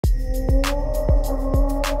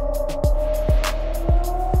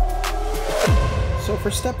for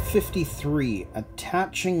step 53,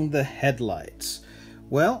 attaching the headlights.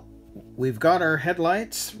 Well, we've got our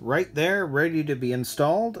headlights right there ready to be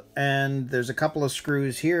installed, and there's a couple of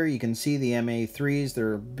screws here. You can see the MA3s,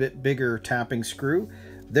 they're a bit bigger tapping screw.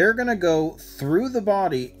 They're going to go through the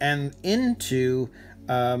body and into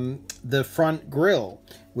the front grille,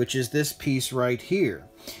 which is this piece right here.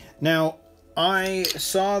 Now, I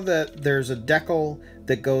saw that there's a decal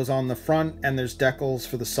that goes on the front and there's decals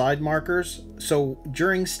for the side markers. So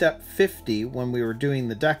during step 50, when we were doing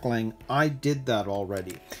the decaling, I did that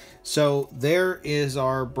already. So there is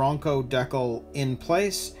our Bronco decal in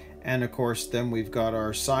place. And of course, then we've got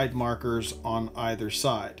our side markers on either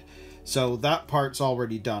side. So that part's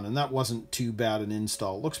already done, and that wasn't too bad an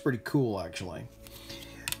install. It looks pretty cool, actually.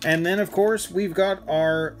 And then, of course, we've got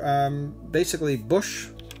our basically bush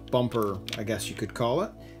bumper, I guess you could call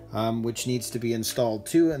it, which needs to be installed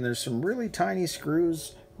too. And there's some really tiny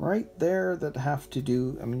screws right there that have to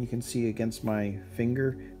do, I mean, you can see against my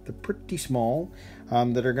finger, they're pretty small,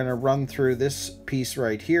 that are going to run through this piece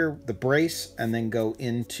right here, the brace, and then go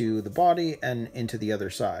into the body and into the other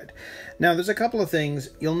side. Now, there's a couple of things.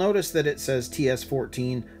 You'll notice that it says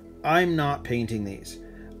TS14. I'm not painting these.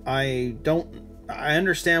 I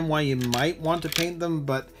understand why you might want to paint them,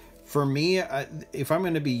 but for me, if I'm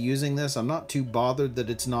going to be using this, I'm not too bothered that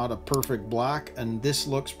it's not a perfect black, and this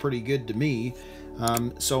looks pretty good to me.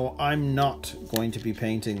 So I'm not going to be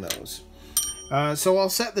painting those. So I'll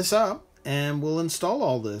set this up and we'll install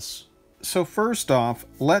all this. So first off,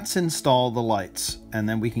 let's install the lights and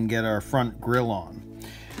then we can get our front grille on.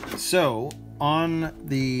 So on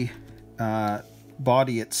the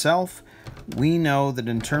body itself, we know that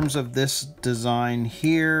in terms of this design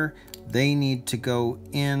here, they need to go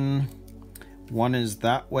in. One is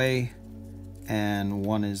that way and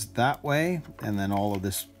one is that way, and then all of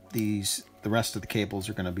the rest of the cables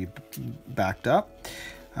are going to be backed up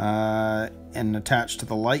and attached to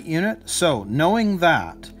the light unit. So knowing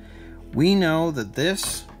that, we know that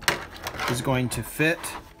this is going to fit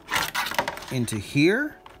into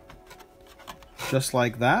here just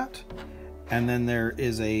like that, and then there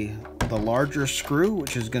is the larger screw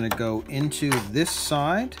which is going to go into this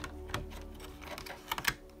side.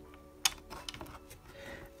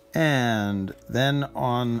 And then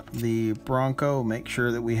on the Bronco, make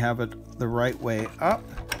sure that we have it the right way up.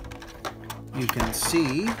 You can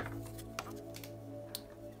see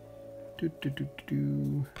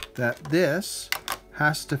that this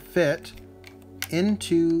has to fit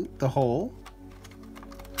into the hole.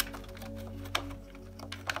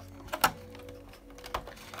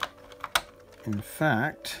 In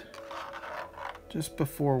fact, just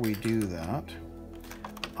before we do that,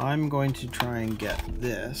 I'm going to try and get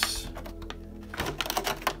this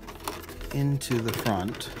into the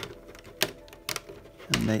front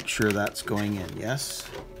and make sure that's going in. Yes.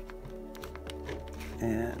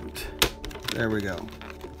 And there we go.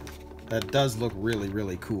 That does look really,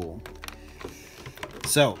 really cool.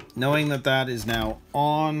 So knowing that that is now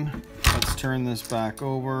on, let's turn this back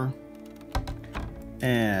over.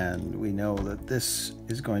 And we know that this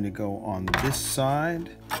is going to go on this side,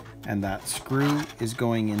 and that screw is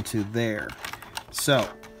going into there. So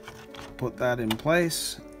put that in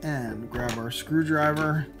place and grab our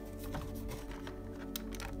screwdriver,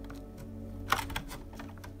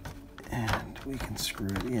 and we can screw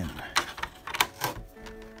it in.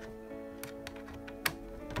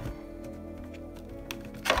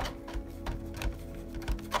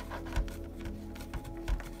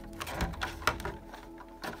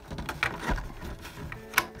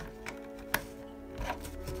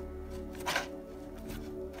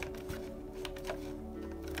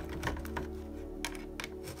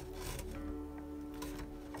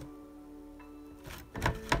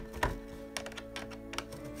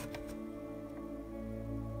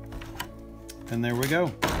 And there we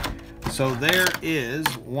go. So there is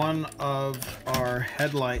one of our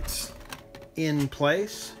headlights in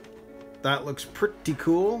place. That looks pretty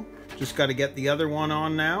cool. Just got to get the other one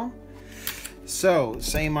on now. So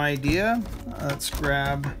same idea. Let's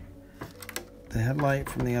grab the headlight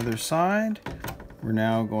from the other side. We're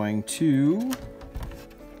now going to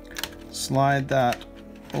slide that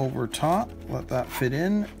over top, let that fit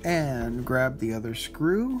in, and grab the other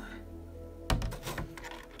screw.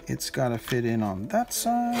 It's got to fit in on that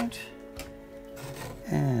side,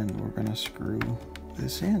 and we're going to screw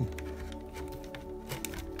this in.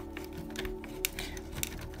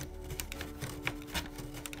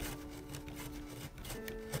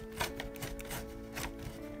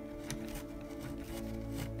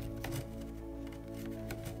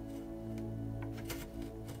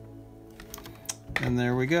 And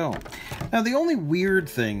there we go. Now the only weird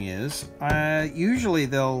thing is, usually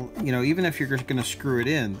they'll, you know, even if you're going to screw it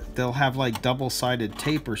in, they'll have like double-sided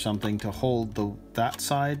tape or something to hold that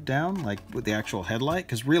side down, like with the actual headlight.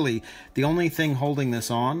 Because really, the only thing holding this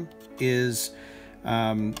on is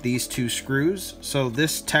these two screws. So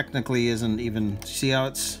this technically isn't even, see how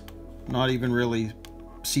it's not even really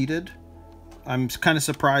seated? I'm kind of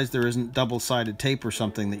surprised there isn't double-sided tape or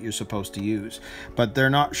something that you're supposed to use. But they're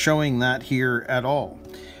not showing that here at all.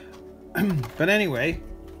 But anyway,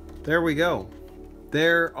 there we go.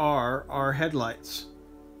 There are our headlights.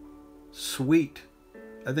 Sweet.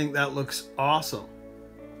 I think that looks awesome.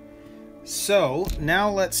 So now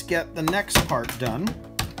let's get the next part done.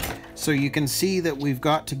 So you can see that we've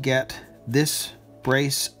got to get this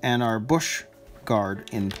brace and our bush guard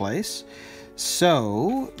in place.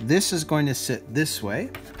 So this is going to sit this way.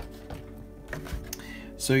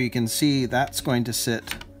 So you can see that's going to sit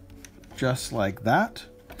just like that.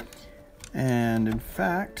 And in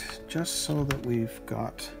fact, just so that we've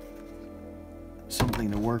got something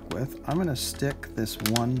to work with, I'm going to stick this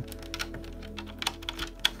one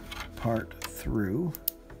part through.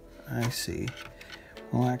 I see.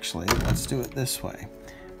 Well, actually, let's do it this way.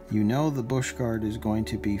 You know the bush guard is going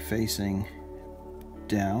to be facing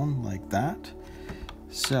down like that.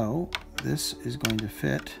 So this is going to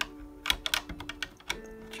fit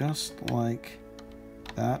just like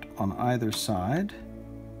that on either side.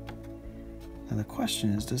 Now the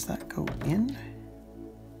question is, does that go in?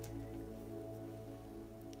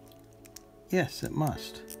 Yes, it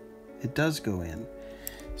must. It does go in.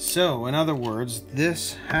 So, in other words,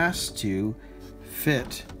 this has to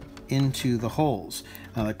fit into the holes.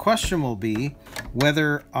 Now the question will be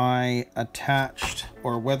whether I attached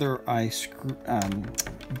or whether I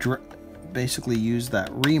basically use that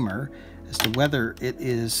reamer as to whether it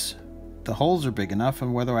is, the holes are big enough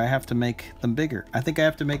and whether I have to make them bigger. I think I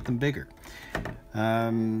have to make them bigger.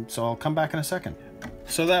 So I'll come back in a second.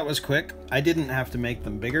 So that was quick. I didn't have to make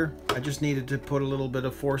them bigger. I just needed to put a little bit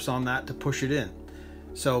of force on that to push it in.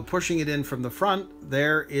 So pushing it in from the front,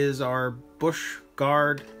 there is our bush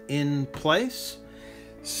guard in place.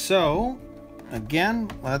 So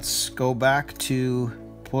again, let's go back to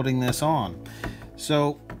putting this on.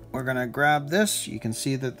 So we're gonna grab this. You can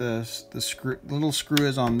see that the little screw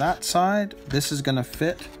is on that side. This is gonna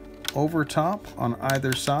fit over top on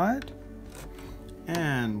either side.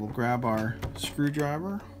 And we'll grab our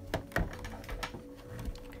screwdriver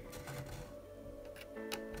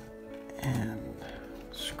and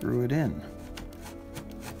screw it in.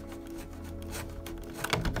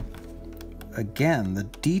 Again, the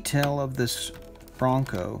detail of this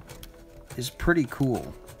Bronco is pretty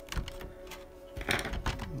cool.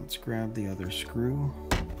 Let's grab the other screw.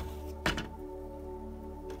 Put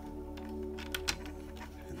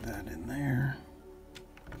that in there.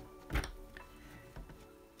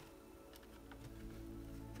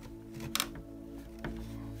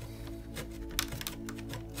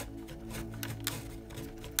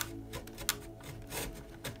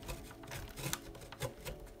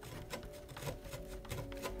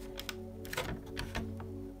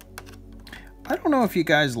 I don't know if you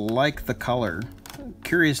guys like the color. I'm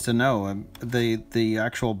curious to know the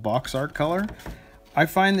actual box art color. I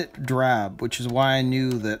find it drab, which is why I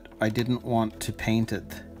knew that I didn't want to paint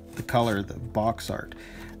it the color, the box art.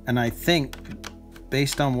 And I think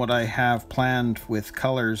based on what I have planned with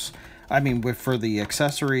colors, I mean for the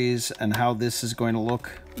accessories and how this is going to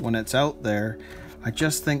look when it's out there, I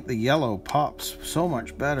just think the yellow pops so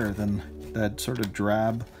much better than that sort of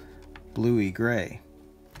drab bluey gray.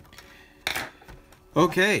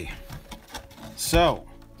 Okay, so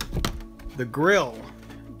the grill,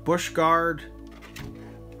 bush guard,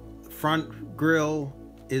 front grill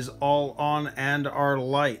is all on, and our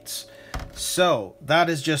lights. So that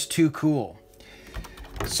is just too cool.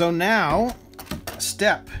 So now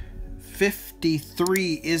step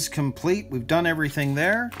 53 is complete. We've done everything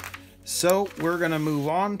there. So we're gonna move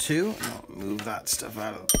on to, I'll move that stuff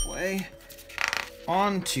out of the way,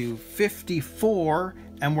 on to 54,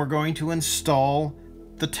 and we're going to install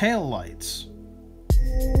the tail lights.